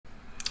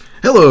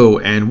Hello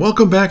and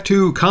welcome back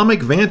to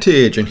Comic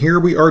Vantage, and here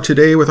we are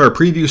today with our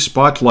preview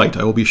spotlight.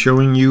 I will be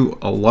showing you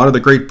a lot of the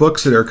great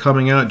books that are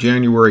coming out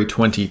January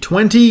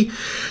 2020.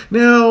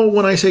 Now,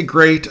 when I say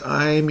great,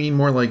 I mean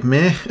more like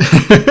meh.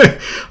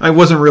 I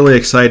wasn't really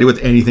excited with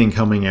anything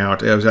coming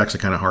out. I was actually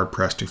kind of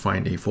hard-pressed to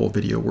find a full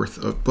video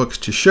worth of books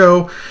to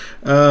show.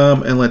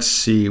 And let's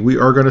see, we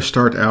are going to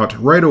start out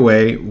right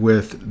away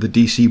with the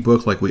DC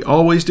book like we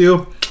always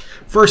do.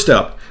 First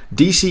up,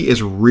 DC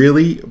is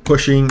really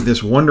pushing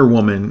this Wonder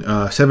Woman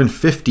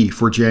 750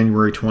 for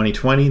January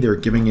 2020. They're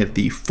giving it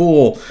the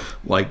full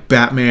like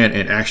Batman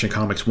and Action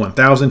Comics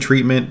 1000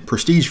 treatment,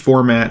 prestige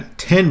format,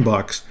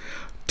 $10,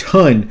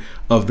 ton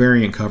of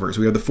variant covers.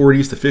 We have the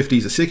 40s, the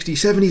 50s, the 60s,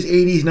 70s,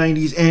 80s,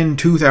 90s, and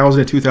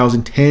 2000 and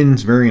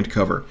 2010s variant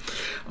cover.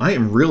 I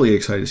am really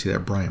excited to see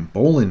that Brian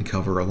Bolland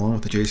cover along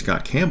with the J.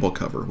 Scott Campbell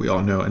cover. We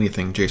all know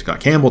anything J.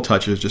 Scott Campbell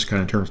touches just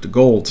kind of turns to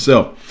gold.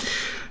 So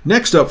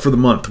next up for the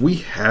month, we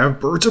have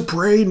Birds of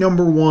Prey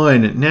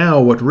 #1.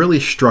 Now, what really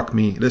struck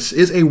me, this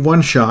is a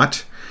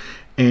one-shot,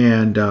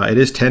 and it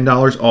is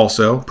 $10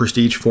 also,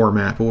 prestige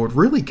format, but what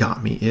really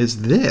got me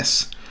is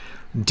this.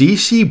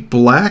 DC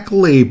Black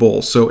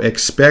Label, so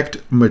expect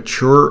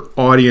mature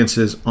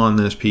audiences on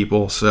this,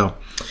 people. So,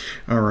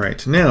 all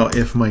right, now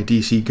if my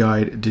DC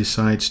guide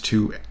decides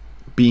to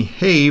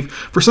behave,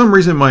 for some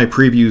reason my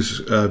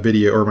previews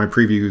video or my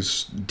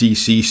previews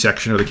DC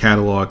section of the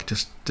catalog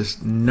just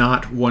does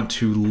not want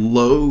to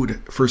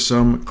load for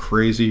some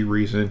crazy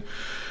reason.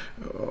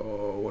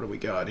 Oh, what do we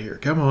got here?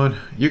 Come on,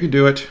 you can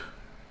do it.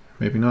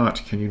 Maybe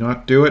not. Can you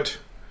not do it?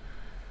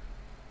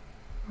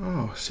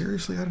 Oh,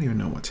 seriously, I don't even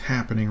know what's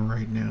happening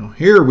right now.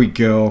 Here we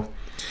go.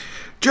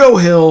 Joe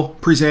Hill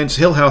presents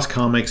Hill House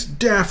Comics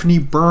Daphne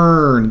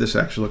Byrne. This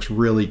actually looks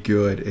really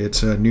good.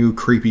 It's a new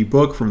creepy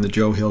book from the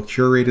Joe Hill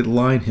curated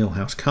line, Hill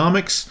House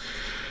Comics.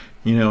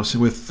 You know, so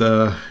with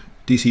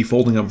DC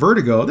folding up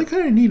Vertigo, they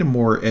kind of need a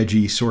more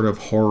edgy sort of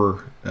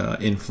horror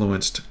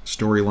influenced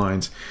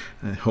storylines.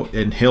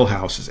 And Hill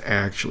House is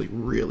actually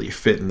really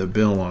fitting the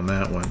bill on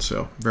that one,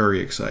 so very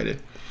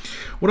excited.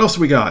 What else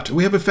do we got?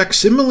 We have a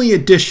facsimile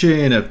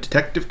edition of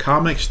Detective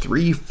Comics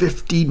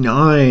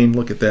 359.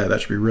 Look at that.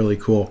 That should be really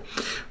cool.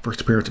 First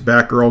appearance of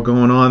Batgirl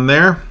going on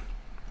there.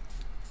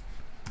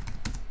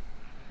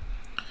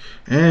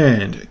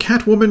 And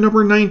Catwoman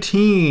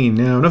 #19.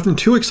 Now, nothing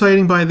too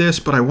exciting by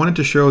this, but I wanted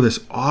to show this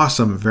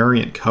awesome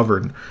variant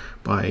cover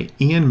by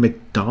Ian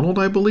McDonald,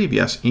 I believe.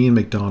 Yes, Ian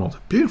McDonald.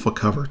 Beautiful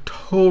cover.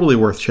 Totally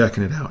worth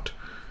checking it out.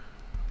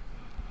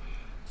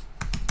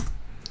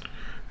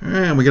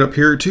 And we get up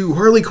here to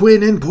Harley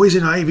Quinn and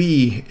Poison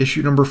Ivy,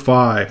 issue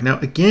 #5. Now,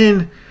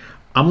 again,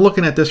 I'm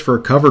looking at this for a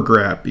cover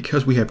grab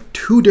because we have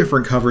two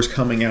different covers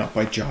coming out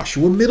by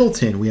Joshua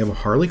Middleton. We have a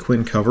Harley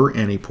Quinn cover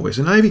and a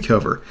Poison Ivy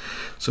cover.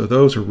 So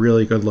those are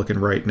really good looking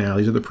right now.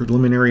 These are the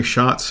preliminary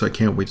shots, so I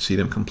can't wait to see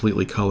them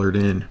completely colored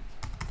in.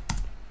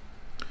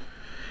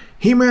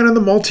 He-Man and the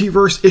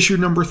Multiverse, issue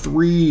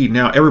 #3.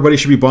 Now, everybody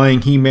should be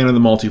buying He-Man and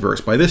the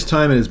Multiverse. By this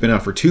time, it has been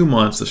out for 2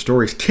 months. The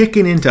story's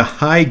kicking into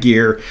high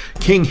gear.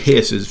 King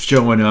Hiss is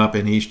showing up,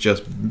 and he's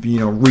just, you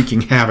know,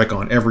 wreaking havoc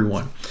on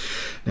everyone.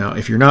 Now,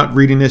 if you're not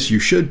reading this, you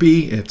should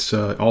be. It's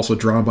also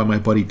drawn by my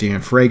buddy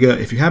Dan Fraga.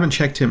 If you haven't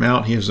checked him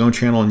out, he has his own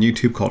channel on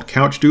YouTube called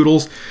Couch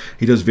Doodles.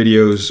 He does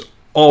videos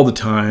all the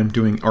time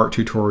doing art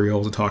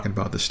tutorials and talking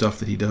about the stuff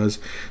that he does.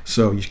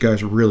 So you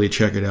guys really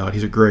check it out.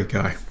 He's a great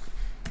guy.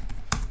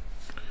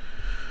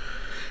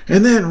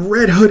 And then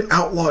Red Hood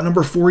Outlaw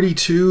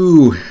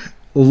 #42.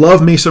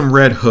 Love me some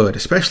Red Hood,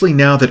 especially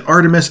now that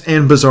Artemis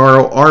and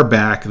Bizarro are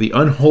back. The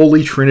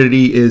Unholy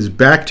Trinity is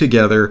back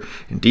together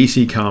in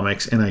DC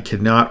Comics, and I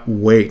cannot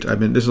wait.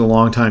 This is a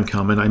long time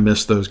coming. I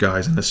miss those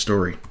guys in this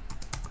story.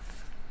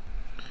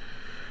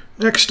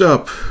 Next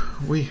up,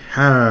 we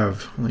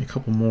have only a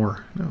couple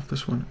more. No,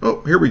 this one.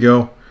 Oh, here we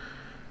go.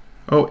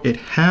 Oh, it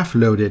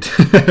half-loaded.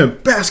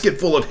 Basket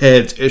Full of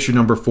Heads, issue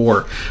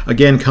 #4.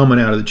 Again, coming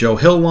out of the Joe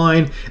Hill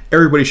line.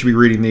 Everybody should be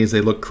reading these.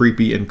 They look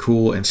creepy and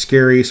cool and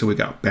scary. So we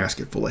got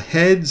Basket Full of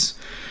Heads.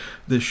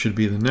 This should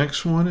be the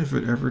next one if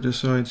it ever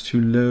decides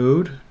to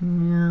load.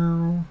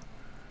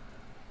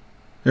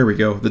 There we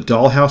go. The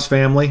Dollhouse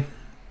Family.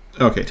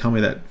 Okay, tell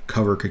me that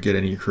cover could get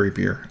any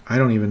creepier. I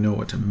don't even know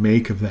what to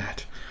make of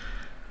that.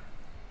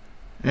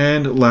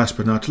 And last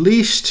but not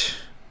least,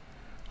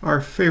 our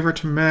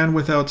favorite Man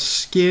Without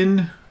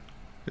Skin,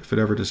 if it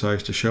ever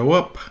decides to show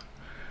up.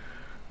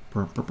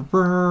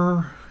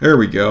 There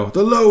we go.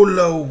 The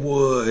Low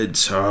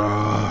Woods.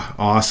 Ah,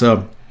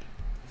 awesome.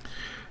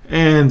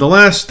 And the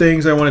last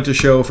things I wanted to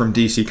show from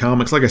DC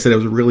Comics, like I said, it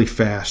was really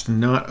fast,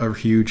 not a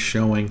huge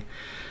showing.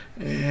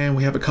 And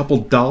we have a couple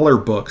dollar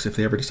books if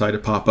they ever decide to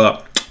pop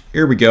up.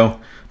 Here we go.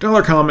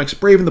 Dollar Comics,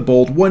 Brave and the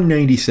Bold,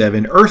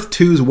 197. Earth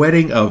 2's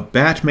Wedding of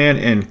Batman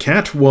and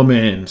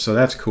Catwoman. So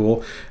that's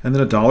cool. And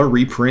then a dollar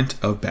reprint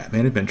of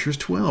Batman Adventures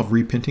 12,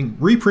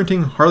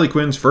 reprinting Harley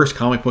Quinn's first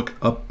comic book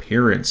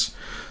appearance.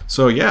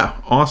 So yeah,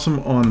 awesome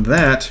on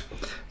that.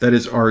 That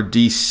is our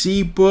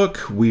DC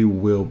book. We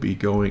will be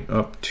going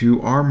up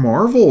to our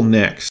Marvel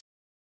next.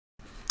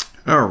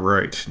 All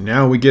right,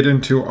 now we get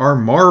into our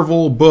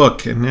Marvel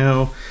book, and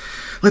now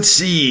let's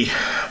see.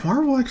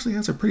 Marvel actually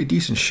has a pretty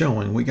decent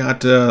showing. We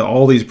got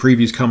all these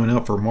previews coming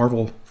up for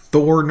Marvel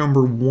Thor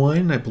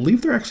 #1. I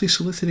believe they're actually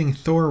soliciting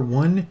Thor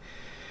 1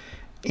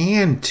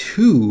 and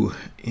 2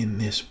 in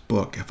this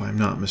book, if I'm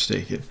not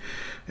mistaken.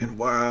 And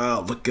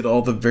wow, look at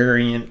all the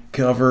variant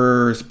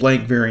covers.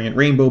 Blank variant,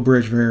 Rainbow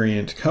Bridge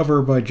variant,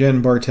 cover by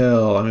Jen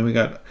Bartel. I mean, we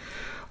got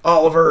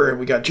Oliver, and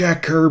we got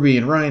Jack Kirby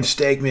and Ryan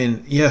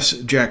Stegman. Yes,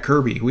 Jack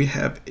Kirby. We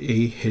have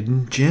a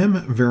Hidden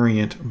Gem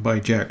variant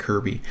by Jack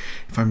Kirby.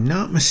 If I'm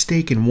not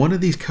mistaken, one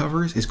of these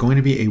covers is going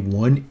to be a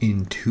 1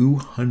 in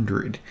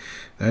 200.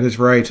 That is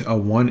right, a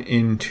 1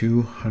 in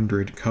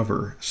 200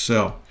 cover.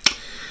 So,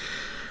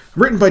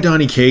 written by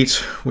Donny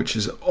Cates, which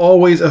is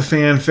always a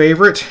fan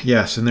favorite.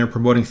 Yes, and they're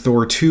promoting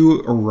Thor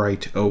 2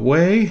 right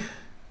away.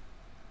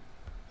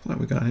 Like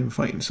we got him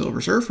fighting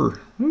Silver Surfer.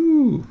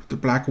 Ooh, the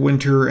Black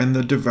Winter and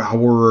the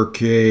Devourer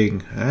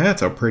King.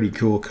 That's a pretty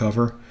cool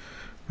cover.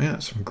 Man,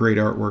 that's some great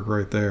artwork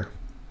right there.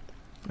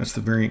 That's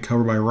the variant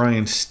cover by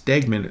Ryan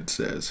Stegman, it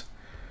says.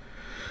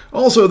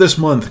 Also this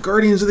month,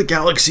 Guardians of the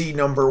Galaxy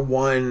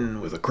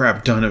 #1 with a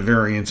crap ton of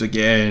variants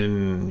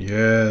again.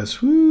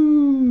 Yes,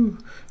 woo.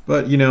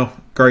 But, you know,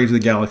 Guardians of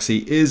the Galaxy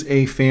is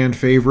a fan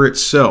favorite,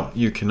 so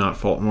you cannot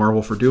fault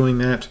Marvel for doing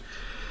that.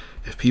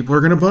 If people are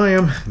going to buy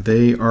them,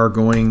 they are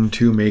going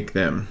to make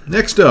them.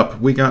 Next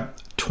up, we got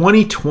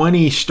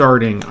 2020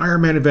 starting.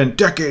 Iron Man event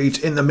decades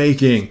in the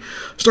making.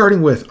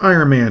 Starting with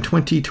Iron Man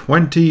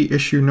 2020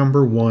 issue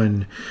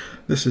 #1.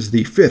 This is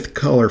the 5th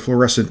color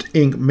fluorescent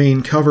ink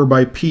main cover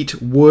by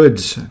Pete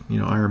Woods. You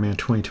know, Iron Man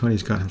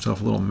 2020's got himself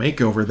a little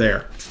makeover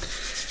there.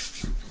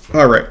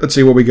 All right, let's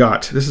see what we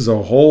got. This is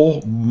a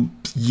whole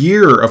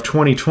year of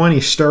 2020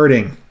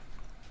 starting.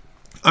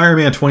 Iron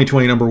Man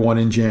 2020 #1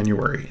 in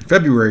January. In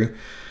February,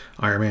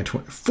 Iron Man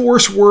 20,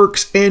 Force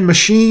Works and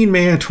Machine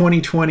Man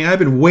 2020. I've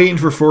been waiting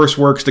for Force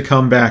Works to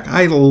come back.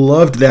 I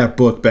loved that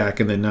book back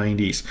in the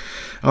 90s.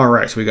 All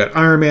right, so we got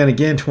Iron Man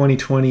again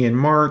 2020 in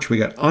March. We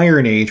got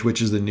Iron Age,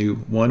 which is the new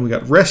one. We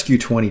got Rescue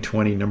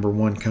 2020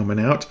 #1 coming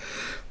out.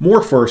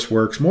 More Force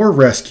Works, more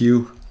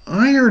Rescue.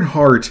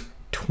 Ironheart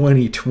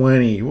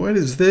 2020. What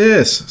is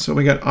this? So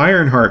we got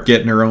Ironheart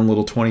getting her own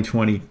little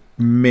 2020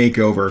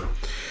 makeover.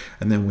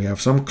 And then we have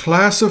some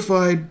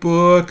classified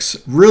books.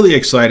 Really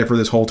excited for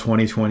this whole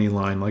 2020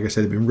 line. Like I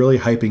said, I've been really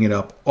hyping it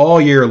up all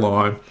year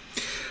long.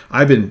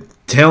 I've been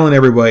telling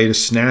everybody to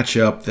snatch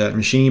up that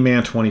Machine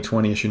Man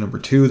 2020 issue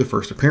 #2, the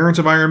first appearance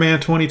of Iron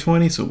Man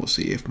 2020. So we'll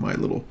see if my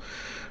little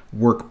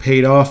work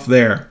paid off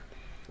there.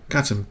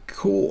 Got some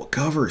cool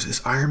covers.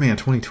 This Iron Man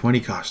 2020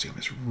 costume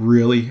is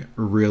really,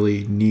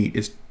 really neat.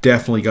 It's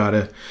definitely got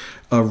a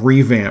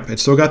revamp.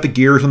 It's still got the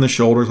gears on the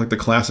shoulders like the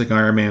classic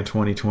Iron Man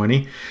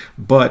 2020,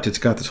 but it's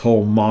got this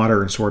whole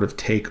modern sort of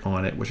take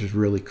on it, which is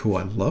really cool.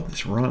 I love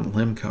this Ron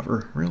Lim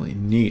cover. Really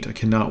neat. I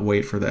cannot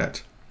wait for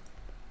that.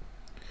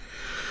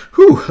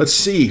 Whew, let's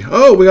see.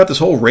 Oh, we got this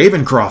whole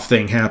Ravencroft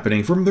thing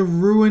happening. From the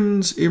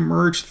Ruins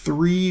emerged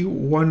 3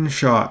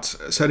 one-shots,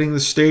 setting the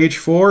stage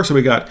for. So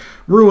we got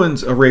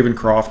Ruins of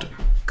Ravencroft,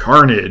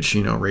 Carnage.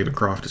 You know,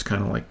 Ravencroft is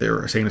kind of like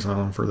their insane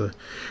asylum for the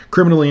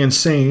criminally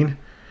insane.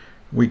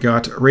 We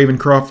got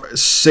Ravencroft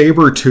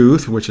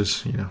Sabretooth, which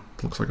is, you know,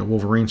 looks like a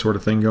Wolverine sort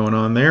of thing going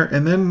on there.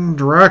 And then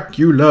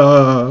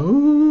Dracula.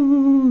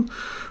 Ooh.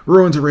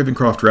 Ruins of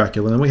Ravencroft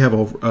Dracula. And then we have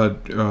a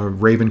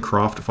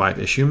Ravencroft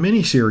 5-issue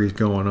miniseries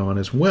going on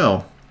as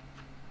well.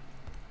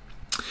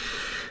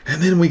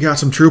 And then we got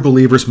some True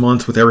Believers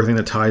month with everything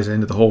that ties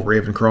into the whole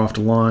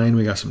Ravencroft line.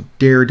 We got some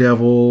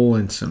Daredevil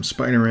and some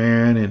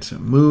Spider-Man and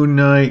some Moon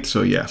Knight.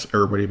 So yes,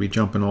 everybody will be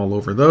jumping all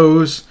over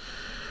those.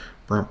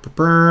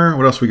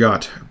 What else we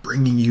got?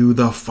 Bringing you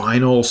the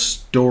final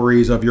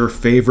stories of your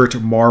favorite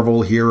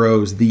Marvel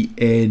heroes, the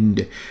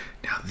end.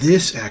 Now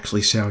this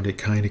actually sounded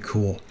kind of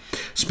cool.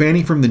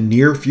 Spanning from the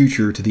near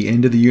future to the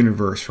end of the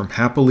universe, from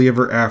happily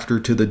ever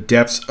after to the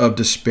depths of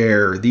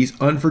despair, these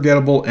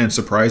unforgettable and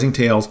surprising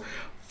tales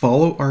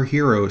follow our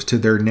heroes to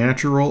their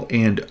natural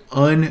and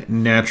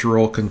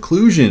unnatural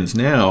conclusions.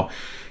 Now,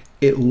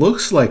 it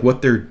looks like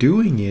what they're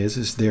doing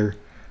is they're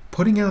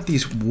putting out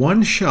these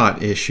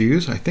one-shot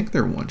issues. I think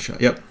they're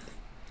one-shot. Yep.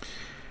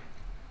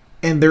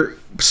 And they're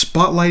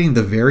spotlighting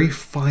the very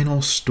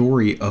final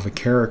story of a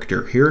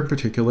character. Here in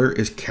particular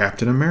is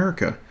Captain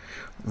America,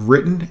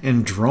 written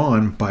and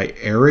drawn by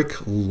Eric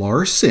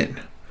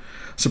Larson.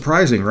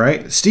 Surprising,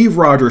 right? Steve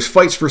Rogers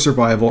fights for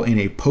survival in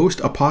a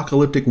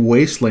post-apocalyptic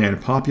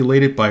wasteland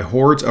populated by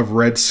hordes of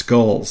red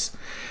skulls.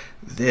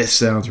 This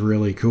sounds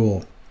really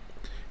cool.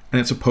 And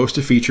it's supposed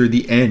to feature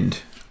the end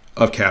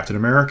of Captain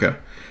America.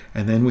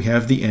 And then we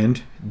have the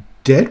end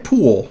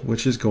Deadpool,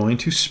 which is going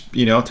to,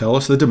 you know, tell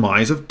us the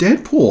demise of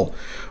Deadpool.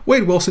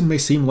 Wade Wilson may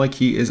seem like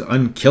he is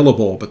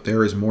unkillable, but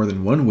there is more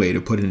than one way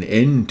to put an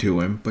end to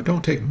him. But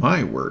don't take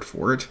my word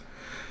for it.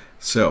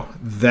 So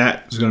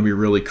that is going to be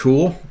really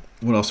cool.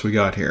 What else we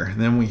got here? And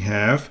then we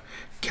have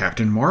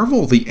Captain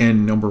Marvel, the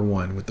end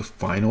 #1, with the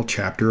final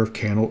chapter of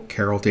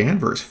Carol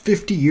Danvers.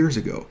 50 years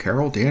ago,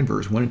 Carol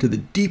Danvers went into the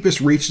deepest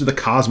reaches of the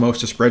cosmos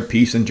to spread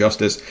peace and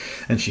justice,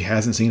 and she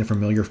hasn't seen a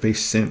familiar face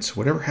since.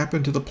 Whatever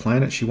happened to the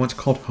planet she once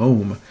called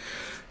home?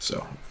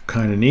 So,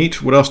 kind of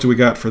neat. What else do we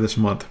got for this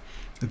month?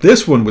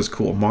 This one was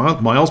cool.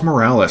 Miles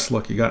Morales.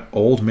 Look, you got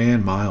Old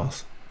Man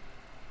Miles.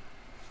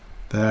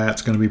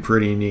 That's going to be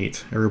pretty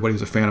neat. Everybody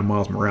who's a fan of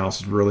Miles Morales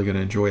is really going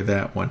to enjoy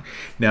that one.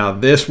 Now,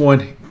 this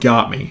one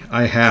got me.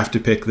 I have to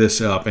pick this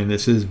up, and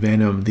this is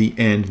Venom, the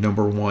end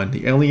 #1.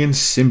 The alien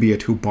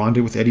symbiote who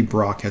bonded with Eddie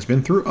Brock has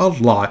been through a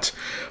lot,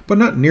 but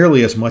not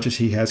nearly as much as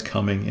he has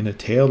coming. In a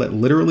tale that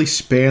literally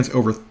spans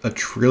over 1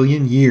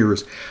 trillion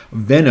years,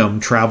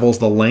 Venom travels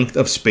the length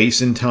of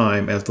space and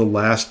time as the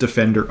last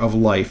defender of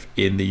life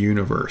in the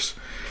universe.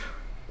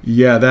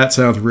 Yeah, that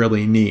sounds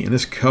really neat. And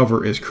this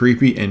cover is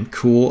creepy and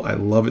cool. I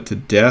love it to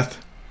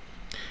death.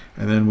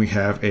 And then we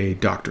have a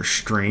Doctor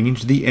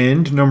Strange, the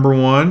end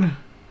 #1.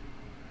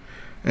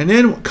 And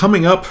then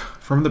coming up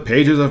from the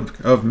pages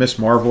of Miss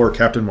Marvel or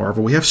Captain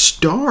Marvel, we have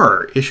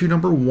Star, issue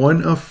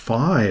 #1 of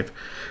 5.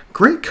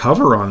 Great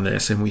cover on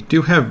this. And we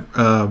do have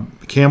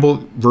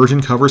Campbell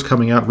Virgin covers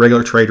coming out,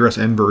 regular trade dress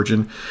and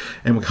Virgin,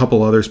 and a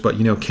couple others. But,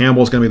 you know,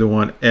 Campbell's going to be the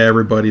one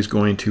everybody's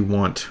going to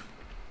want.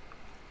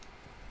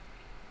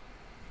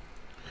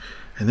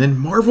 And then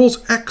Marvel's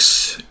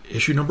X,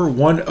 issue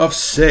 #1 of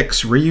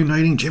 6,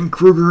 reuniting Jim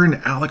Krueger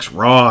and Alex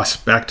Ross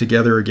back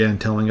together again,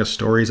 telling us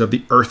stories of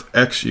the Earth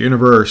X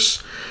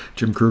universe.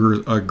 Jim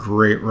Krueger's a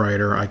great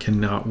writer. I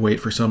cannot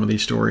wait for some of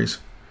these stories.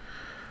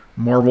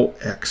 Marvel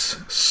X,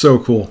 so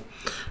cool.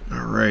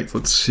 All right,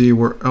 let's see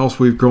where else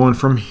we've gone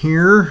from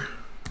here.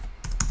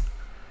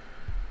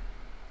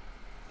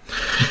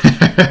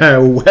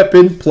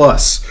 Weapon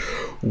Plus,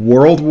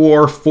 World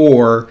War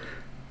IV.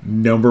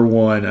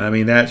 #1. I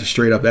mean, that's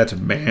straight up, that's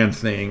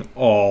Man-Thing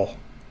all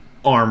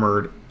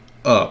armored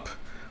up.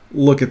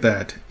 Look at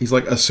that. He's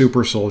like a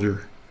super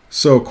soldier.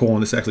 So cool.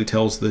 And this actually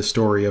tells the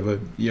story of a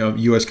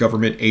U.S.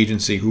 government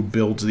agency who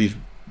builds these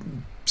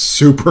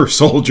super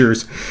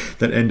soldiers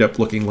that end up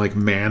looking like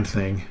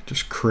Man-Thing.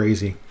 Just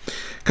crazy.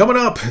 Coming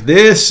up,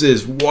 this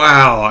is,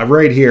 wow,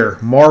 right here.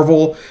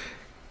 Marvel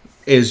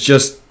is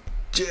just,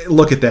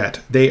 look at that.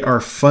 They are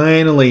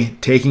finally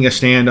taking a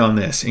stand on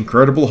this.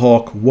 Incredible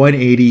Hulk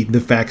 180, the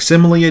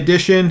facsimile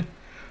edition.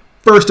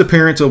 First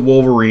appearance of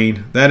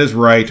Wolverine. That is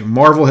right.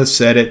 Marvel has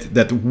said it,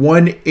 that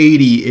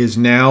 180 is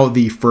now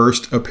the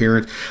first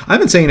appearance. I've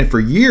been saying it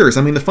for years.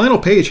 I mean, the final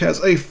page has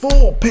a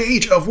full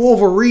page of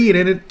Wolverine,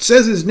 and it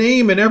says his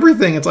name and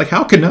everything. It's like,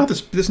 how can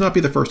this not be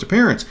the first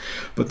appearance?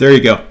 But there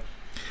you go.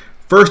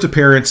 First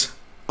appearance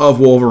of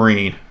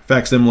Wolverine.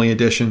 Facsimile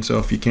edition. So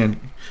if you can,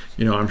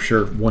 you know, I'm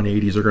sure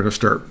 180s are going to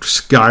start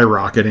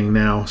skyrocketing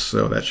now,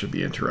 so that should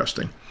be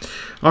interesting.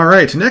 All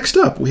right, next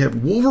up, we have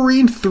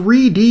Wolverine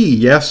 3D.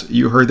 Yes,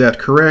 you heard that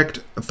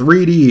correct.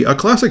 3D, a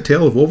classic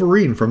tale of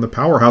Wolverine from the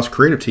powerhouse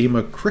creative team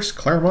of Chris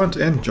Claremont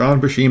and John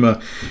Buscema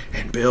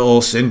and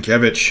Bill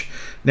Sienkiewicz.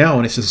 Now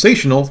in a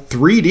sensational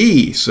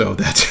 3D, so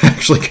that's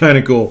actually kind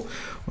of cool.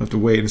 We'll have to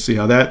wait and see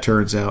how that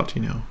turns out,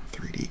 you know,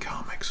 3D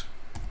comics.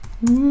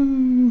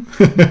 Woo!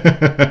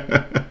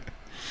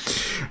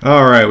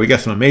 All right, we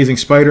got some Amazing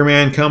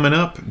Spider-Man coming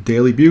up.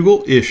 Daily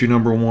Bugle, issue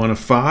 #1 of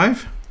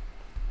 5.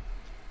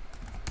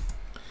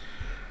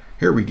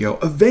 Here we go.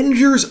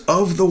 Avengers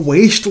of the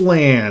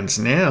Wastelands.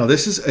 Now,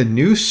 this is a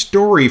new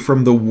story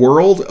from the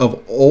world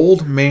of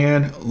Old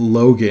Man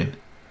Logan.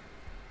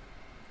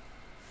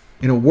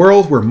 In a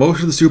world where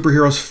most of the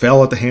superheroes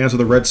fell at the hands of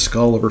the Red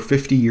Skull over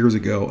 50 years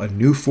ago, a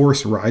new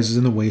force rises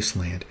in the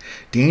wasteland.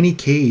 Danny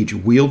Cage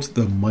wields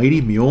the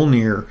mighty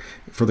Mjolnir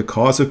for the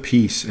cause of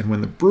peace, and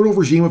when the brutal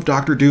regime of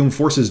Dr. Doom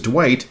forces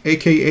Dwight,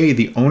 aka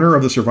the owner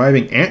of the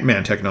surviving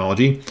Ant-Man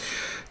technology,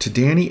 to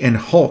Danny and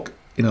Hulk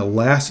in a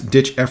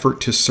last-ditch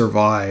effort to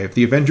survive,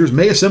 the Avengers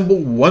may assemble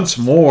once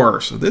more.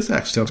 So this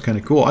actually sounds kind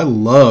of cool. I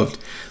loved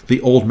the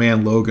Old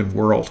Man Logan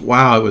world.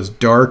 Wow, it was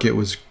dark, it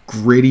was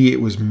gritty,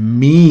 it was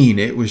mean,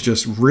 it was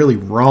just really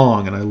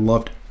wrong, and I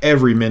loved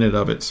every minute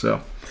of it.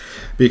 So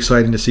it'd be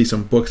exciting to see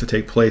some books that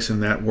take place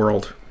in that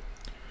world.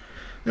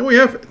 Then we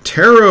have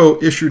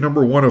Tarot, issue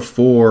 #1 of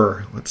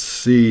 4. Let's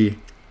see.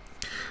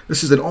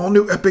 This is an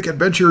all-new epic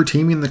adventure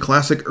teaming the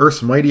classic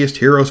Earth's Mightiest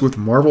Heroes with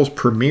Marvel's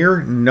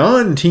premier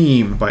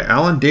non-team by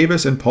Alan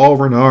Davis and Paul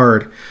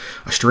Renard.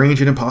 A strange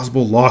and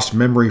impossible lost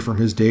memory from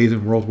his days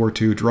in World War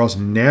II draws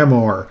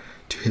Namor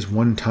to his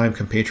one-time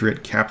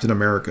compatriot Captain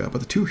America,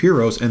 but the two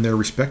heroes and their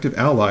respective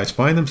allies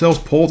find themselves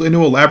pulled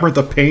into a labyrinth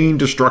of pain,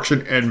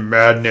 destruction, and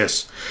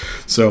madness.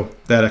 So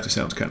that actually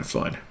sounds kind of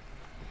fun.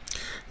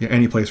 Yeah,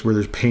 any place where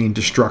there's pain,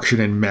 destruction,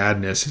 and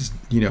madness is,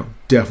 you know,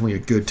 definitely a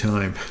good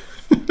time.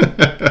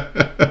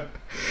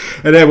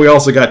 And then we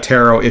also got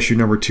Tarot, issue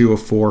 #2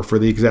 of 4 for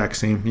the exact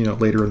same, you know,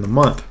 later in the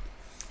month.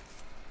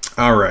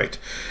 All right,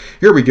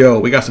 here we go.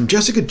 We got some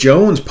Jessica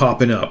Jones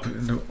popping up.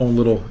 Own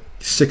little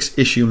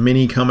 6-issue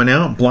mini coming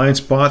out. Blind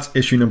Spots,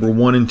 issue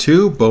 #1 and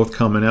 2, both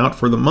coming out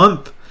for the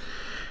month.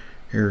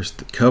 Here's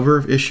the cover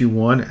of issue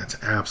 1. That's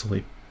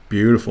absolutely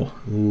beautiful.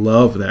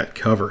 Love that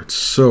cover. It's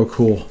so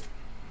cool.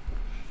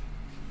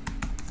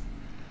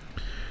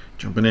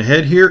 Jumping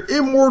ahead here,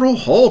 Immortal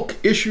Hulk,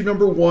 issue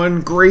number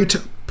 1, Great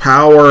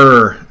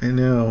Power. And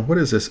now, what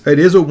is this? It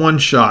is a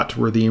one-shot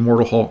where the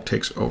Immortal Hulk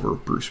takes over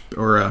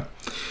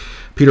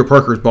Peter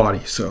Parker's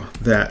body, so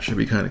that should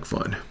be kind of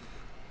fun.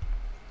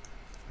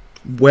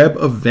 Web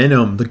of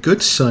Venom, The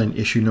Good Son,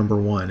 issue number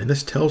 1. And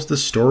this tells the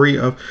story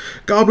of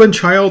Goblin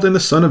Child and the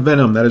Son of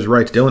Venom. That is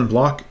right, Dylan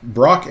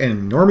Brock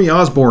and Normie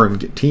Osborn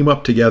team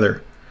up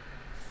together.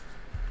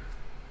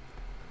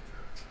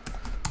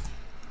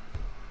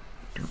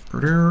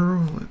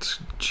 Let's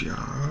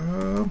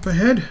jump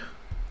ahead.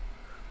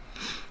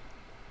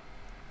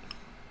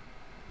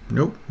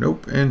 Nope,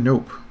 nope, and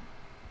nope.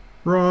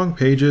 Wrong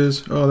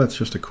pages. Oh, that's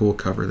just a cool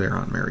cover there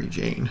on Mary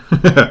Jane.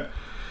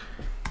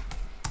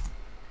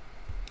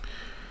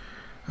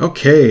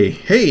 Okay,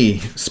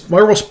 hey,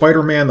 Marvel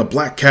Spider-Man, The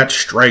Black Cat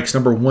Strikes,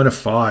 number 1 of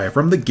 5,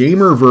 from the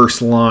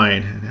Gamerverse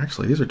line. And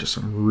actually, these are just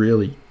some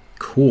really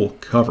cool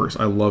covers.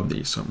 I love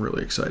these, so I'm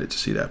really excited to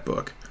see that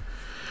book.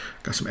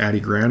 Got some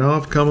Adi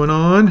Granov coming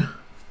on.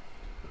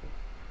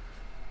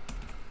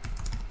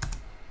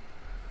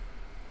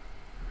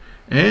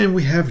 And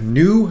we have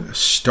new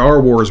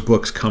Star Wars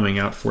books coming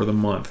out for the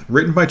month.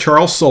 Written by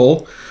Charles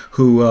Soule,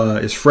 who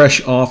is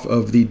fresh off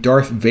of the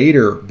Darth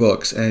Vader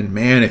books. And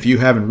man, if you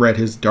haven't read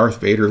his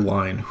Darth Vader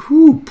line,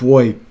 whoo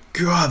boy,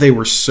 God, they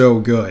were so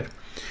good.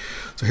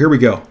 So here we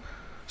go.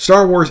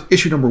 Star Wars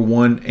issue number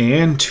 1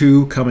 and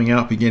 2 coming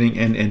out beginning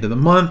and end of the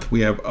month.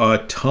 We have a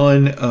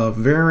ton of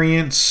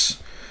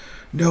variants.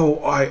 No,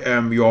 I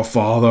am your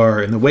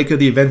father. In the wake of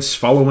the events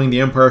following The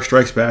Empire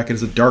Strikes Back, it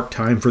is a dark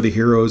time for the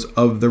heroes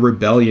of the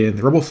rebellion.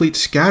 The rebel fleet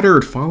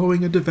scattered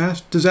following a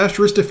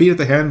disastrous defeat at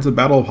the hands of the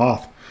Battle of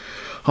Hoth.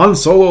 Han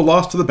Solo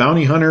lost to the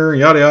bounty hunter,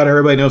 yada yada,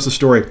 everybody knows the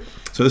story.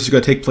 So this is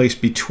going to take place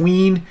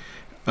between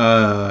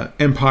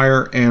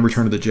Empire and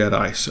Return of the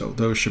Jedi, so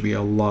those should be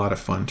a lot of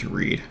fun to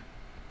read.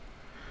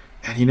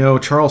 And you know,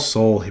 Charles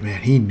Soule,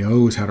 man, he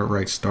knows how to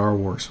write Star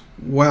Wars.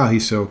 Wow,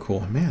 he's so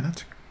cool. Man,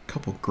 that's a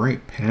couple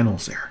great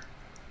panels there.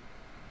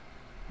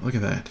 Look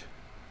at that.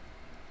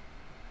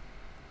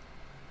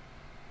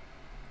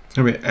 It's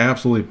going to be an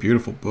absolutely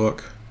beautiful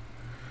book.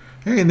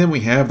 And then we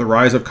have The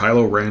Rise of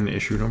Kylo Ren,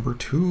 issue number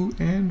 2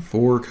 and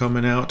 4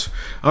 coming out.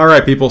 All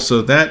right, people,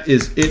 so that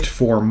is it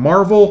for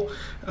Marvel.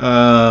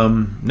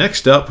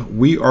 Next up,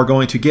 we are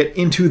going to get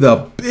into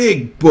the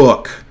big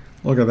book.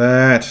 Look at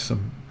that.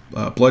 Some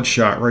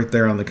bloodshot right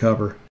there on the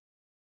cover.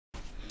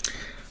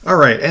 All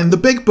right, and the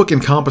big book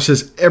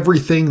encompasses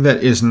everything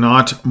that is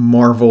not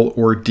Marvel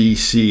or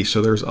DC,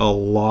 so there's a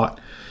lot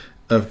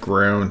of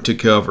ground to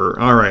cover.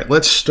 All right,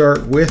 let's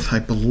start with, I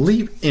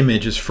believe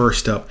Image is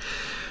first up.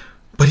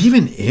 But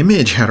even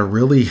Image had a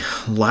really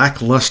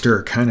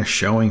lackluster kind of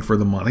showing for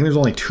the month. I think there's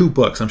only 2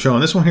 books. I'm showing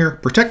this one here,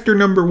 Protector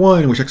number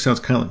 1, which sounds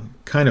kind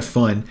of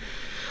fun.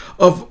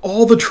 Of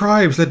all the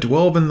tribes that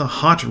dwell in the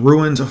hot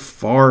ruins of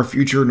far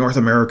future North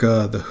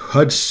America, the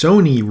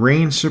Hudsoni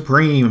reign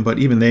supreme, but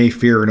even they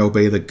fear and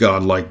obey the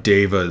godlike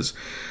Devas.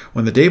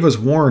 When the Devas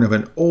warn of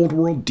an old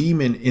world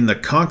demon in the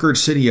conquered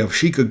city of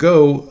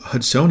Chicago,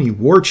 Hudsoni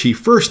war chief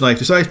First Knife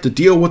decides to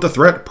deal with the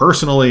threat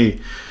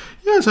personally.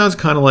 Yeah, it sounds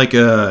kind of like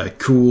a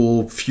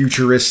cool,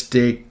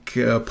 futuristic,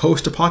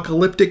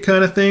 post-apocalyptic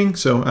kind of thing,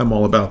 so I'm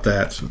all about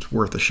that, so it's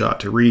worth a shot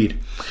to read.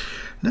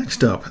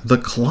 Next up, The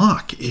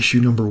Clock, issue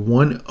number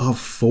 1 of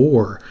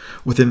 4.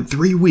 Within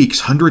 3 weeks,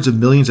 hundreds of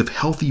millions of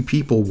healthy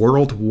people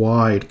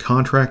worldwide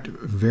contract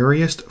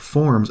various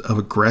forms of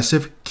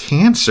aggressive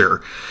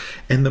cancer.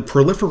 And the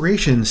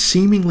proliferation,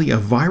 seemingly a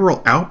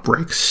viral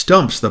outbreak,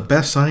 stumps the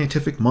best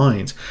scientific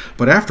minds.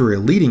 But after a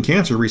leading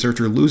cancer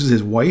researcher loses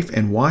his wife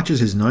and watches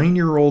his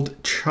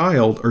 9-year-old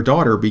child or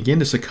daughter begin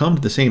to succumb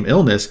to the same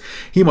illness,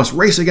 he must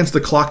race against the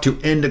clock to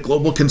end a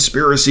global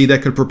conspiracy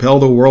that could propel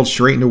the world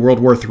straight into World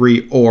War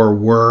III or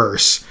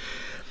worse.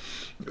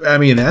 I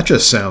mean, that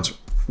just sounds,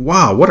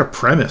 wow, what a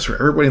premise.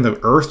 Everybody on the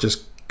earth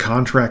just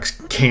contracts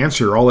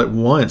cancer all at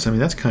once. I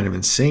mean, that's kind of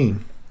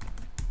insane.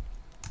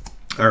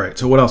 All right,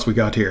 so what else we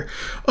got here?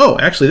 Oh,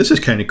 actually, this is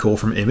kind of cool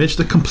from Image,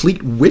 The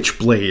Complete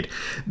Witchblade.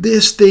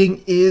 This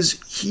thing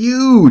is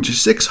huge.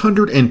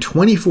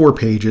 624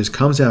 pages,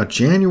 comes out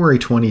January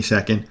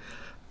 22nd,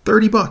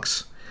 30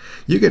 bucks.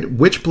 You get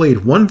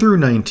Witchblade 1 through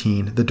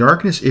 19, The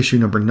Darkness issue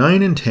number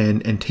 9 and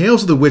 10, and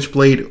Tales of the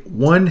Witchblade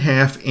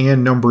 1/2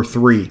 and number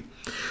 3.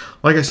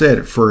 Like I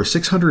said, for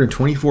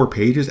 624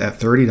 pages at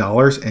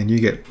 $30, and you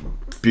get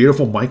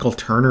beautiful Michael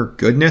Turner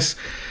goodness,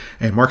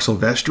 and Mark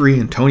Silvestri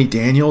and Tony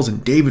Daniels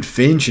and David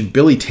Finch and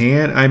Billy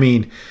Tan. I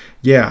mean,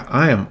 yeah,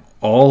 I am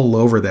all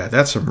over that.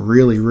 That's some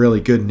really,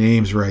 really good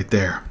names right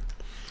there.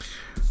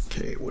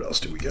 Okay, what else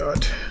do we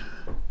got?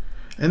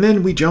 And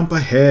then we jump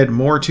ahead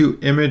more to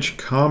Image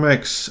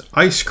Comics.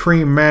 Ice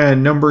Cream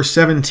Man number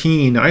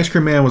 17. Ice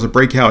Cream Man was a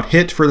breakout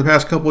hit for the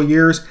past couple of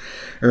years.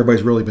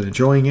 Everybody's really been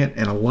enjoying it,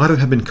 and a lot of them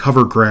have been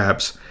cover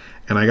grabs.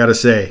 And I gotta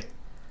say,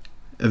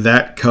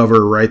 that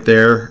cover right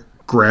there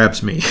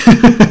grabs me.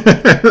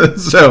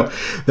 So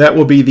that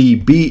will be the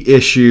B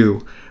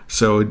issue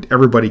So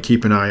everybody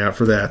keep an eye out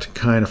for that.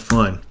 Kind of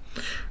fun.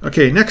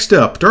 Okay, next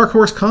up, Dark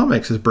Horse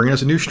Comics is bringing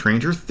us a new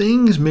Stranger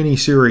Things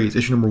miniseries,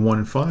 issue number 1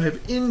 and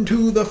 5,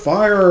 Into the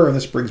Fire. And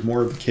this brings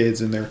more of the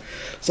kids and their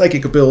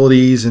psychic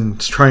abilities and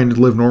trying to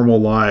live normal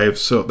lives.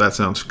 So that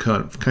sounds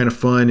kind of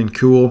fun and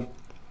cool.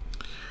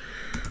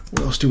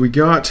 What else do we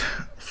got?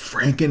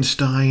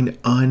 Frankenstein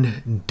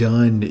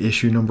Undone,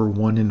 issue number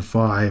 1 and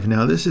 5.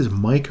 Now, this is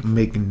Mike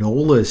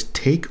Mignola's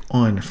take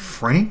on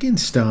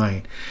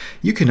Frankenstein.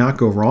 You cannot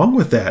go wrong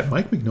with that.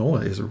 Mike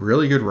Mignola is a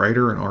really good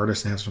writer and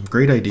artist and has some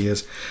great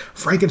ideas.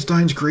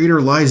 Frankenstein's creator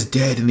lies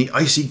dead in the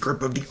icy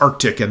grip of the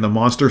Arctic, and the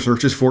monster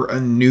searches for a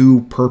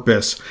new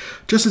purpose.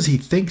 Just as he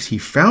thinks he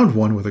found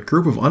one with a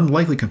group of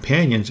unlikely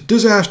companions,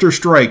 disaster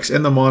strikes,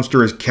 and the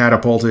monster is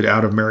catapulted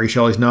out of Mary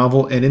Shelley's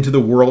novel and into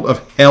the world of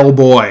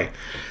Hellboy.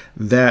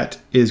 That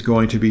is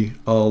going to be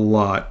a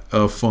lot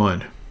of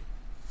fun.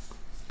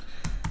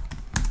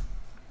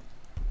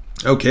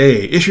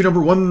 Okay, issue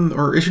number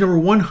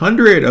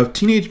 100 of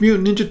Teenage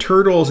Mutant Ninja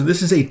Turtles, and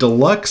this is a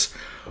deluxe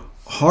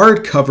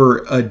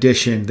hardcover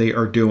edition they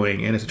are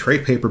doing, and it's a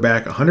trade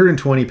paperback,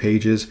 120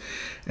 pages,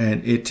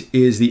 and it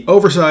is the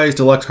oversized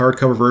deluxe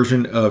hardcover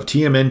version of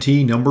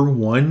TMNT number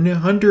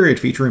 100,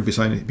 featuring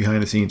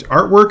behind-the-scenes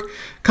artwork,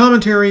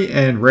 commentary,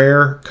 and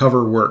rare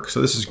cover work.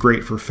 So this is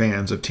great for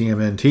fans of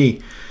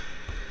TMNT.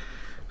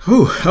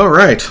 Ooh, all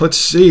right, let's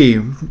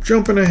see.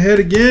 Jumping ahead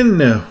again.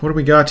 What do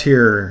we got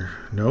here?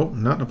 Nope,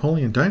 not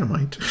Napoleon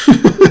Dynamite.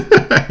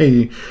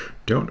 I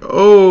don't.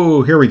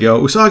 Oh, here we go.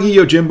 Usagi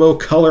Yojimbo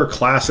Color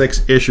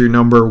Classics issue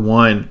number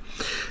 1.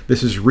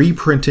 This is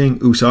reprinting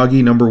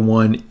Usagi number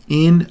 1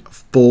 in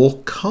full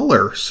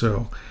color.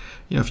 So,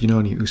 if you know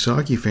any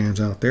Usagi fans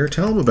out there,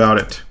 tell them about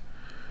it.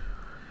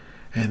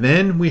 And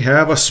then we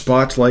have a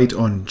spotlight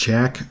on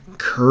Jack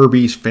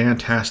Kirby's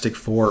Fantastic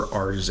Four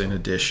Artisan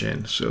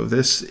Edition. So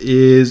this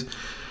is...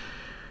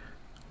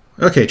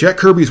 Okay, Jack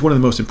Kirby is one of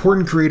the most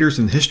important creators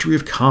in the history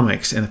of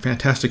comics, and the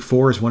Fantastic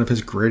Four is one of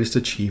his greatest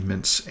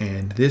achievements.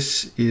 And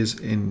this is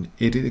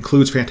it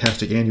includes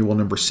Fantastic Annual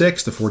number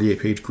 6, the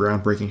 48-page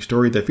groundbreaking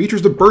story that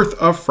features the birth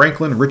of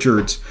Franklin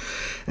Richards.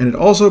 And it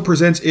also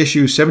presents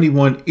issues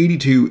 71,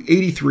 82,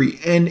 83,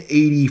 and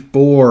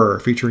 84,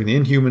 featuring the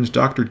Inhumans,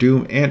 Doctor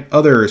Doom, and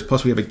others.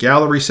 Plus, we have a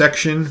gallery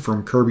section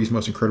from Kirby's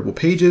most incredible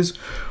pages,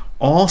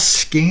 all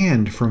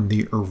scanned from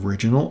the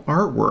original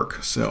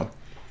artwork. So,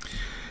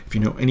 if you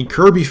know any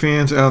Kirby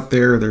fans out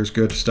there, there's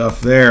good stuff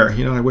there.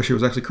 I wish it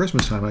was actually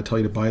Christmas time. I'd tell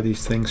you to buy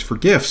these things for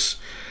gifts.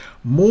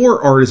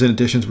 More artisan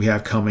editions we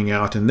have coming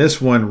out, and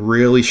this one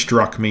really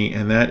struck me,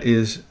 and that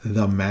is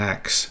the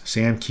Max.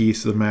 Sam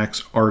Keith's The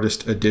Max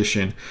Artist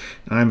Edition.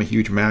 I'm a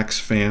huge Max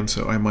fan,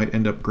 so I might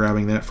end up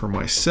grabbing that for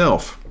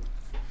myself.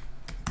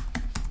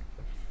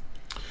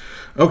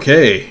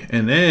 Okay,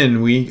 and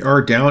then we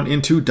are down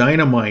into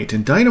Dynamite,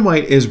 and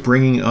Dynamite is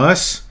bringing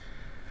us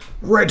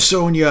Red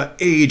Sonja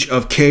Age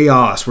of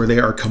Chaos, where they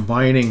are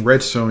combining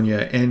Red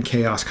Sonja and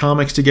Chaos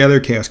Comics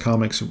together. Chaos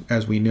Comics,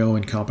 as we know,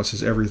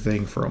 encompasses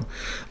everything from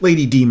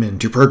Lady Demon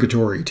to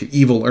Purgatory to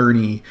Evil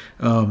Ernie.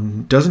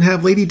 Doesn't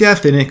have Lady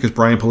Death in it because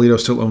Brian Pulido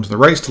still owns the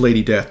rights to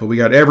Lady Death, but we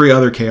got every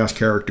other Chaos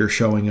character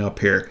showing up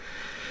here.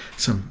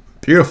 Some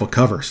beautiful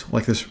covers,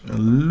 like this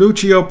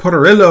Lucio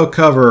Poderillo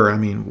cover. I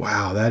mean,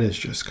 wow, that is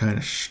just kind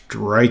of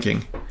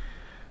striking.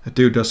 That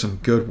dude does some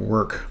good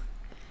work.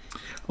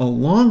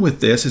 Along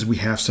with this is we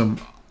have some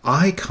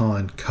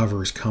icon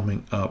covers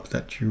coming up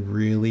that you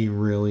really,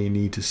 really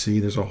need to see.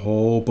 There's a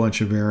whole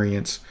bunch of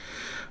variants.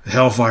 The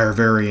Hellfire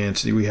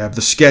variant, we have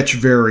the sketch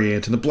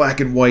variant, and the black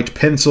and white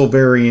pencil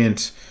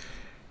variant.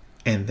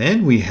 And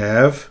then we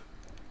have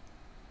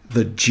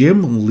the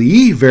Jim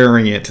Lee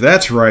variant.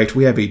 That's right,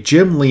 we have a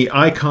Jim Lee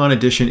Icon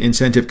Edition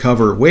incentive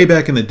cover. Way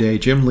back in the day,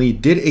 Jim Lee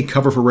did a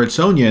cover for Red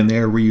Sonja, and they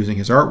are reusing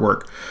his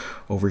artwork.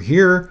 Over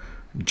here,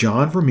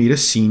 John Romita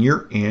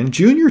Sr. and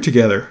Jr.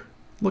 together.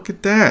 Look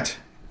at that.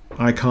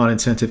 Icon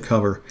incentive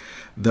cover.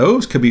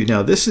 Those could be...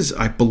 Now, this is...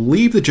 I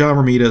believe the John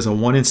Romita is a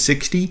 1 in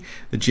 60.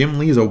 The Jim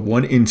Lee is a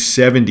 1 in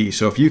 70.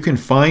 So if you can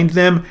find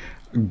them,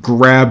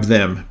 grab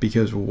them.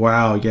 Because,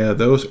 wow, yeah,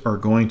 those are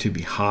going to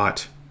be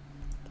hot.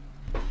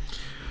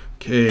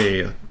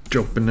 Okay,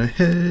 jumping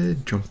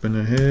ahead.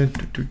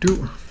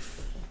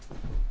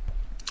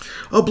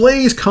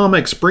 Ablaze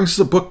Comics brings us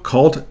a book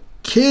called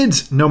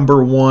Kids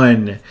Number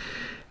 1.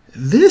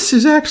 This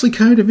is actually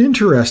kind of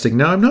interesting.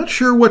 Now, I'm not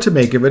sure what to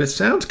make of it. It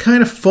sounds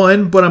kind of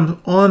fun, but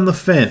I'm on the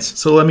fence.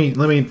 So let me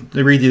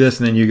read you this,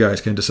 and then you guys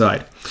can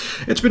decide.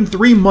 It's been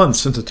 3 months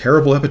since a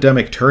terrible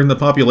epidemic turned the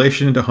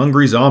population into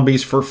hungry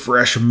zombies for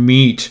fresh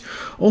meat.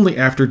 Only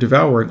after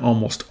devouring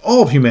almost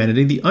all of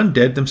humanity, the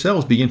undead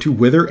themselves begin to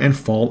wither and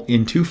fall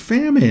into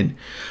famine.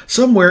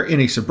 Somewhere in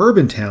a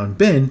suburban town,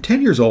 Ben,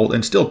 10 years old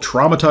and still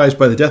traumatized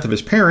by the death of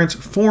his parents,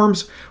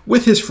 forms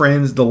with his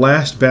friends the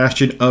last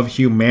bastion of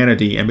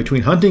humanity, and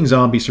between hunting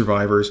zombie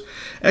survivors,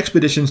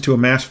 expeditions to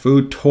amass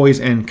food, toys,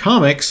 and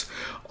comics,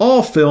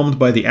 All filmed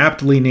by the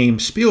aptly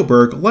named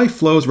Spielberg, life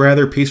flows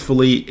rather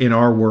peacefully in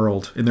their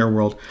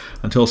world,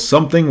 until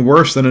something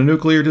worse than a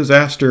nuclear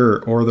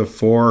disaster or the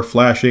 4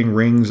 flashing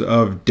rings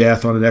of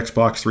death on an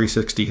Xbox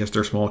 360 hits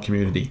their small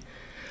community.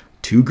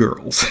 2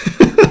 girls.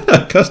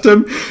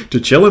 Accustomed to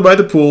chilling by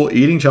the pool,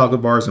 eating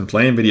chocolate bars, and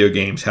playing video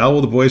games. How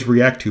will the boys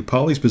react to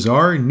Polly's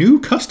bizarre new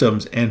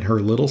customs and her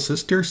little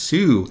sister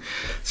Sue?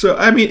 So,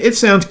 I mean, it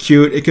sounds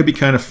cute. It could be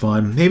kind of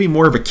fun. Maybe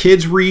more of a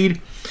kid's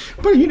read.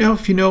 But, you know,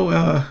 if you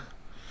know...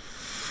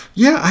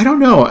 yeah, I don't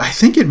know. I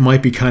think it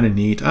might be kind of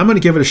neat. I'm going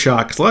to give it a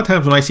shot, because a lot of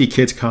times when I see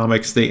kids'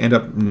 comics, they end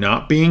up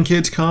not being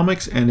kids'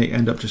 comics, and they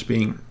end up just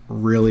being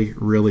really,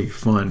 really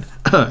fun.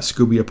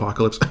 Scooby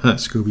Apocalypse.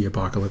 Scooby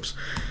Apocalypse.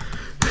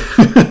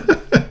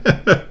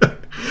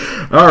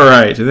 All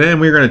right, and then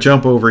we're going to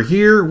jump over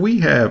here. We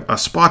have a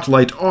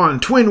spotlight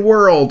on Twin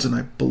Worlds, and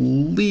I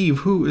believe,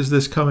 who is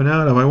this coming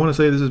out of? I want to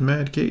say this is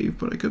Mad Cave,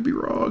 but I could be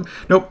wrong.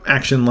 Nope,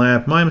 Action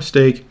Lab. My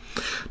mistake.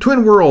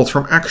 Twin Worlds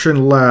from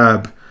Action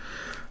Lab.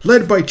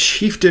 Led by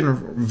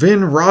Chieftain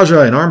Vin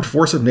Raja, an armed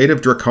force of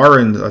native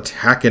Dracarans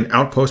attack an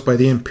outpost by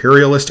the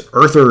imperialist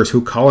Earthers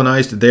who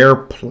colonized their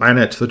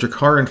planet. The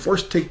Dracaran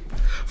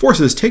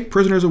forces take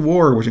prisoners of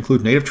war, which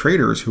include native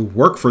traders who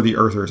work for the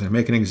Earthers, and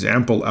make an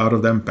example out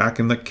of them back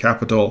in the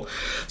capital.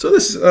 So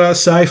this is a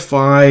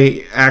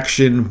sci-fi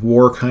action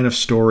war kind of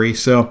story.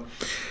 So,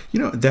 you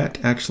know, that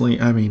actually,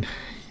 I mean,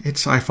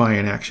 it's sci-fi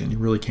and action. You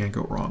really can't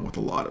go wrong with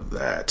a lot of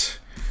that.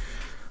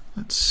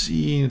 Let's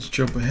see, let's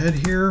jump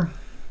ahead here.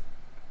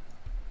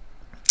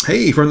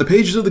 Hey, from the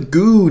pages of the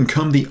Goon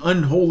come the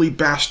Unholy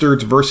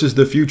Bastards versus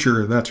the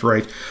Future. That's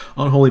right.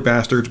 Unholy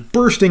Bastards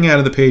bursting out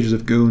of the pages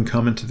of Goon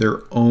come into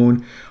their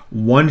own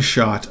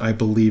one-shot, I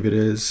believe it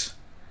is.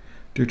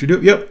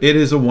 Yep, it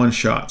is a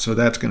one-shot, so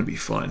that's going to be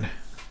fun.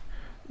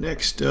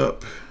 Next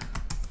up.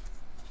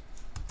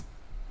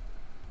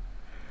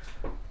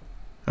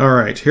 All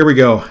right, here we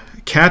go.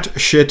 Cat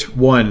Shit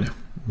 1.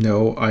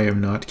 No, I am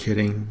not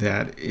kidding.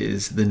 That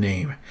is the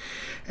name.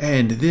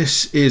 And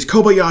this is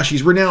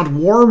Kobayashi's renowned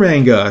war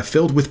manga,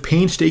 filled with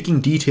painstaking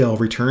detail,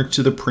 returns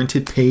to the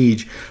printed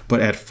page,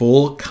 but at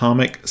full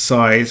comic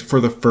size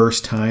for the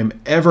first time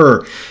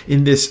ever.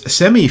 In this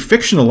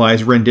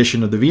semi-fictionalized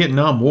rendition of the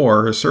Vietnam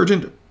War,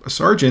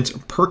 Sergeants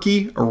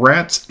Perky,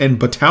 Rats, and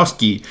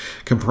Batowski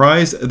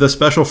comprise the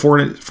Special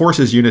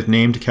Forces unit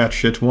named Cat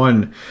Shit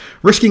 1,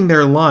 risking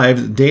their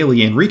lives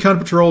daily in recon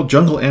patrol,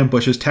 jungle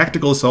ambushes,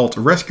 tactical assaults,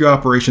 rescue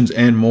operations,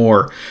 and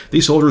more.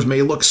 These soldiers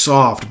may look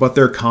soft, but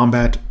their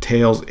combat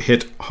tales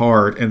hit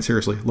hard. And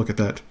seriously, look at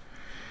that.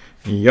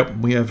 Yep,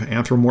 we have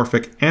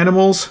anthropomorphic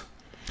animals,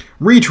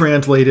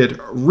 retranslated,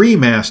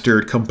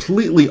 remastered,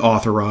 completely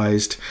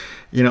authorized.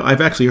 You know,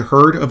 I've actually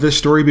heard of this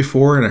story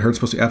before, and I heard it's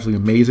supposed to be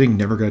absolutely amazing.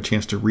 Never got a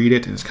chance to read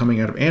it, and it's coming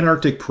out of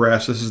Antarctic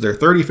Press. This is their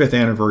 35th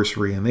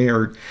anniversary, and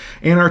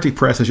Antarctic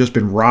Press has just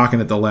been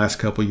rocking it the last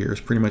couple years.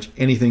 Pretty much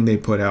anything they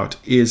put out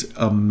is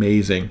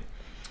amazing.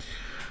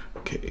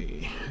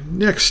 Okay,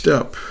 next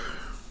up.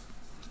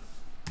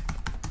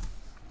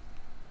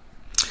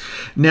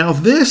 Now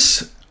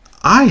this,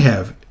 I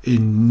have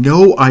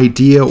no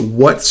idea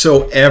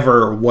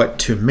whatsoever what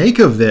to make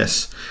of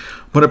this,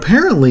 but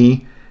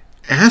apparently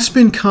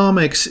Aspen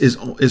Comics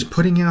is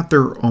putting out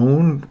their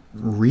own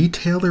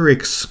retailer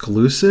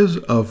exclusives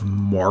of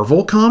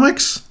Marvel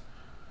Comics.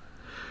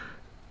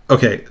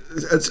 Okay,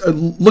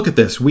 look at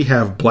this. We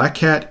have Black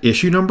Cat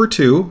issue number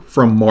 2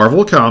 from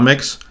Marvel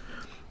Comics,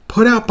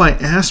 put out by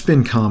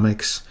Aspen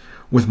Comics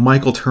with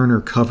Michael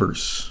Turner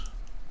covers.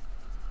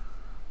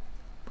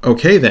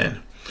 Okay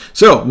then.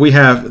 So we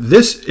have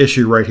this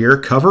issue right here,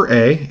 cover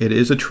A. It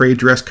is a trade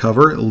dress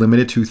cover,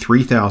 limited to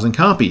 3,000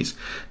 copies.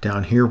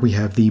 Down here we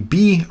have the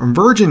B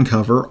Virgin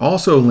cover,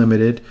 also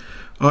limited.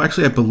 Oh,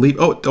 actually I believe,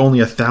 only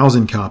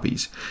 1,000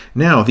 copies.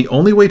 Now, the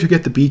only way to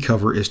get the B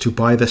cover is to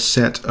buy the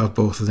set of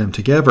both of them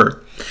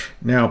together.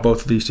 Now,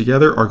 both of these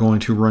together are going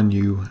to run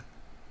you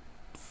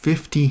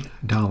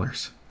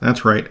 $50.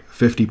 That's right,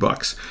 50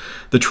 bucks.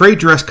 The trade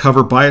dress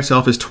cover by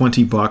itself is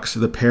 20 bucks.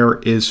 The pair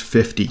is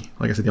 50.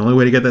 Like I said, the only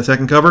way to get that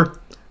second cover,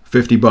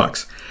 50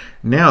 bucks.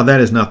 Now,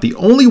 that is not the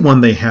only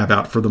one they have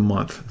out for the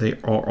month. They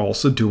are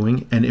also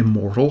doing an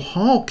Immortal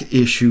Hulk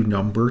issue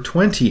number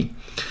 20.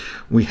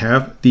 We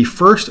have the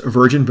first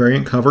Virgin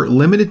variant cover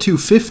limited to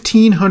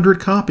 1,500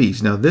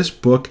 copies. Now, this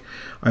book,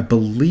 I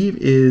believe,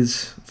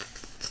 is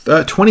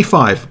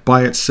 25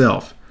 by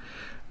itself.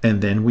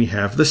 And then we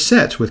have the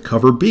set with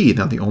cover B.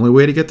 Now, the only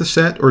way to get the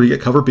set or to get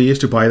cover B is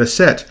to buy the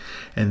set.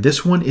 And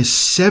this one is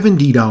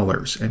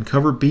 $70. And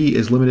cover B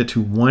is limited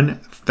to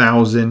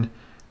 1,000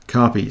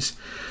 copies.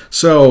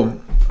 So,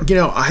 you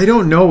know, I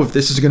don't know if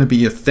this is going to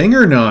be a thing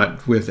or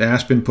not with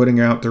Aspen putting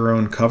out their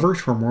own covers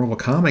for Marvel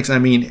Comics. I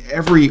mean,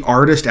 every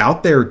artist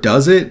out there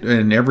does it,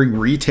 and every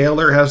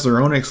retailer has their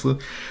own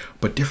exclusive.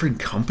 But different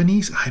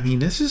companies? I mean,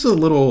 this is a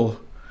little...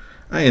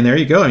 And there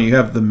you go. You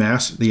have the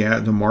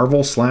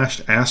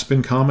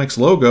Marvel/Aspen Comics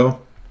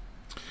logo.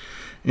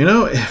 You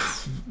know,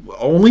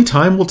 only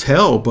time will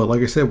tell. But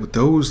like I said, with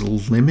those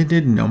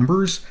limited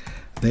numbers,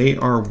 they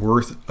are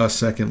worth a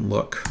second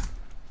look.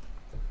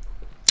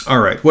 All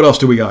right, what else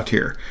do we got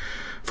here?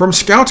 From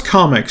Scout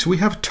Comics, we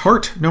have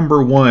Tart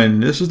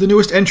 #1. This is the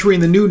newest entry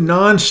in the new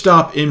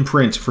non-stop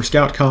imprint for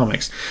Scout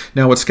Comics.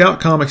 Now, what Scout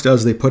Comics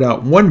does, they put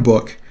out one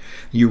book,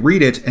 you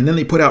read it, and then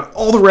they put out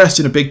all the rest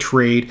in a big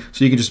trade,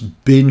 so you can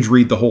just binge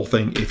read the whole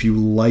thing if you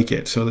like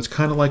it. So it's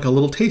kind of like a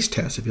little taste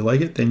test. If you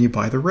like it, then you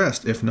buy the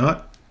rest. If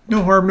not,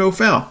 no harm, no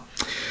foul.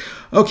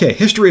 Okay,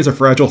 history is a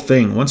fragile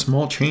thing. One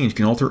small change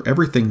can alter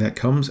everything that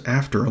comes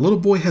after. A little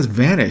boy has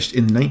vanished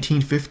in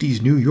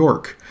 1950s New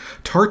York.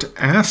 Tart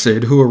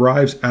Acid, who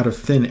arrives out of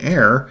thin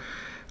air,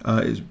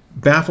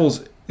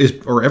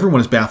 everyone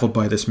is baffled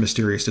by this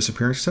mysterious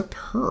disappearance except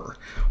her.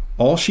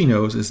 All she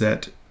knows is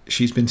that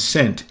she's been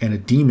sent and a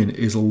demon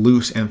is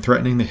loose and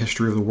threatening the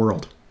history of the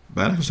world.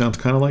 That actually sounds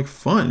kind of like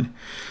fun.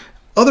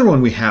 Other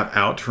one we have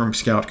out from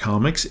Scout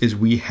Comics is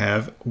we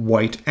have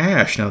White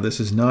Ash. Now, this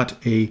is not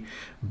a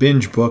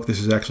binge book. This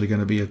is actually going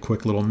to be a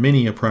quick little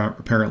mini,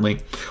 apparently.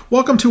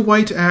 Welcome to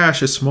White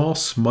Ash, a small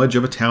smudge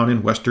of a town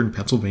in western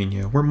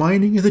Pennsylvania, where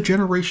mining is a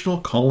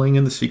generational calling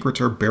and the secrets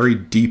are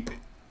buried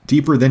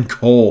deeper than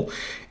coal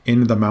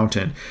in the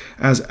mountain.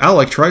 As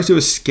Alec tries to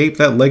escape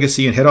that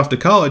legacy and head off to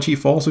college, he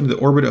falls into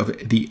the orbit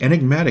of the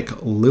enigmatic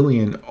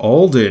Lillian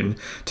Alden.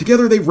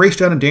 Together, they race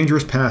down a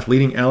dangerous path,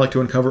 leading Alec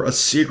to uncover a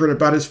secret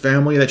about his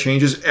family that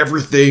changes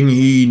everything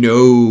he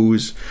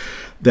knows.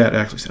 That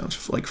actually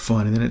sounds like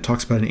fun. And then it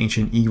talks about an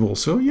ancient evil.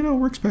 So, you know,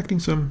 we're expecting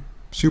some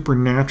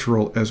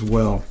supernatural as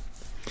well.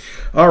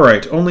 All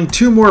right, only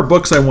two more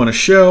books I want to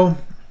show.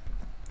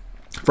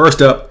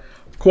 First up,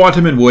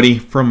 Quantum and Woody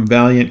from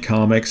Valiant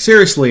Comics.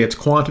 Seriously, it's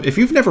Quantum. If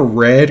you've never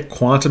read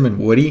Quantum and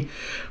Woody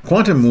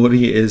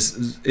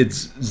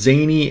it's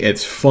zany,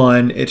 it's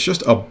fun. It's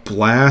just a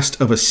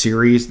blast of a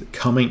series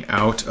coming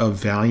out of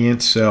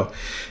Valiant. So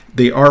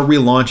they are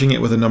relaunching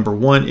it with a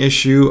 #1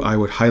 issue. I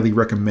would highly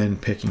recommend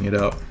picking it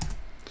up.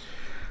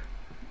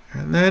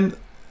 And then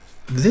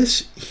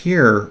this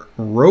here,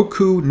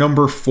 Roku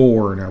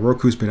 #4. Now,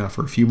 Roku's been out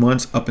for a few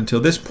months up until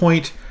this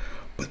point,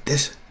 but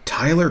this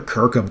Tyler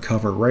Kirkham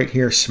cover right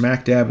here,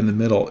 smack dab in the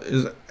middle,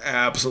 is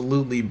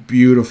absolutely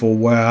beautiful.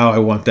 Wow, I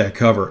want that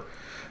cover.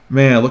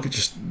 Man, look at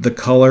just the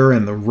color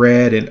and the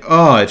red, and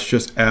oh, it's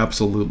just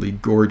absolutely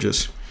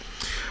gorgeous.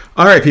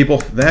 All right,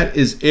 people, that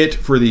is it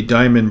for the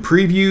Diamond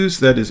previews.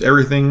 That is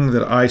everything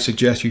that I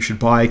suggest you should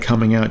buy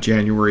coming out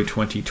January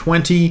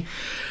 2020.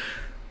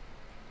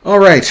 All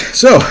right,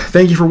 so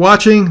thank you for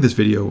watching. This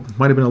video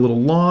might have been a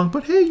little long,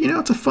 but hey, you know,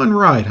 it's a fun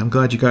ride. I'm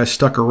glad you guys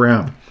stuck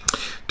around.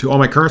 To all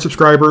my current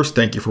subscribers,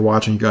 thank you for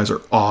watching. You guys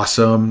are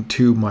awesome.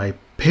 To my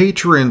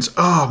patrons,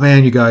 oh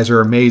man, you guys are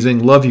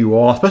amazing. Love you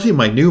all, especially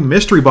my new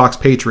mystery box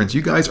patrons.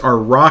 You guys are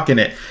rocking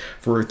it.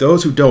 For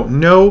those who don't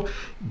know,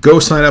 go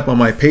sign up on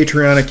my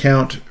Patreon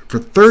account for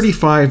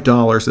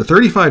 $35, the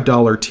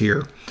 $35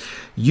 tier.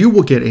 You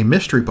will get a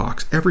mystery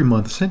box every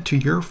month sent to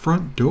your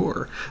front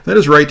door. That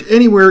is right,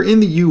 anywhere in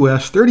the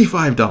U.S.,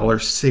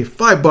 $35. Save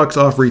 $5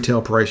 off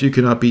retail price. You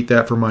cannot beat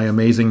that for my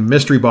amazing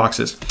mystery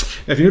boxes.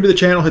 If you're new to the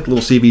channel, hit the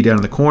little CV down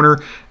in the corner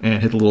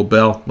and hit the little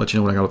bell. Let you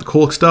know when I got all the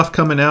cool stuff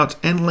coming out.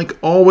 And like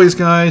always,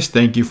 guys,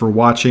 thank you for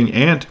watching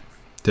and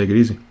take it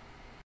easy.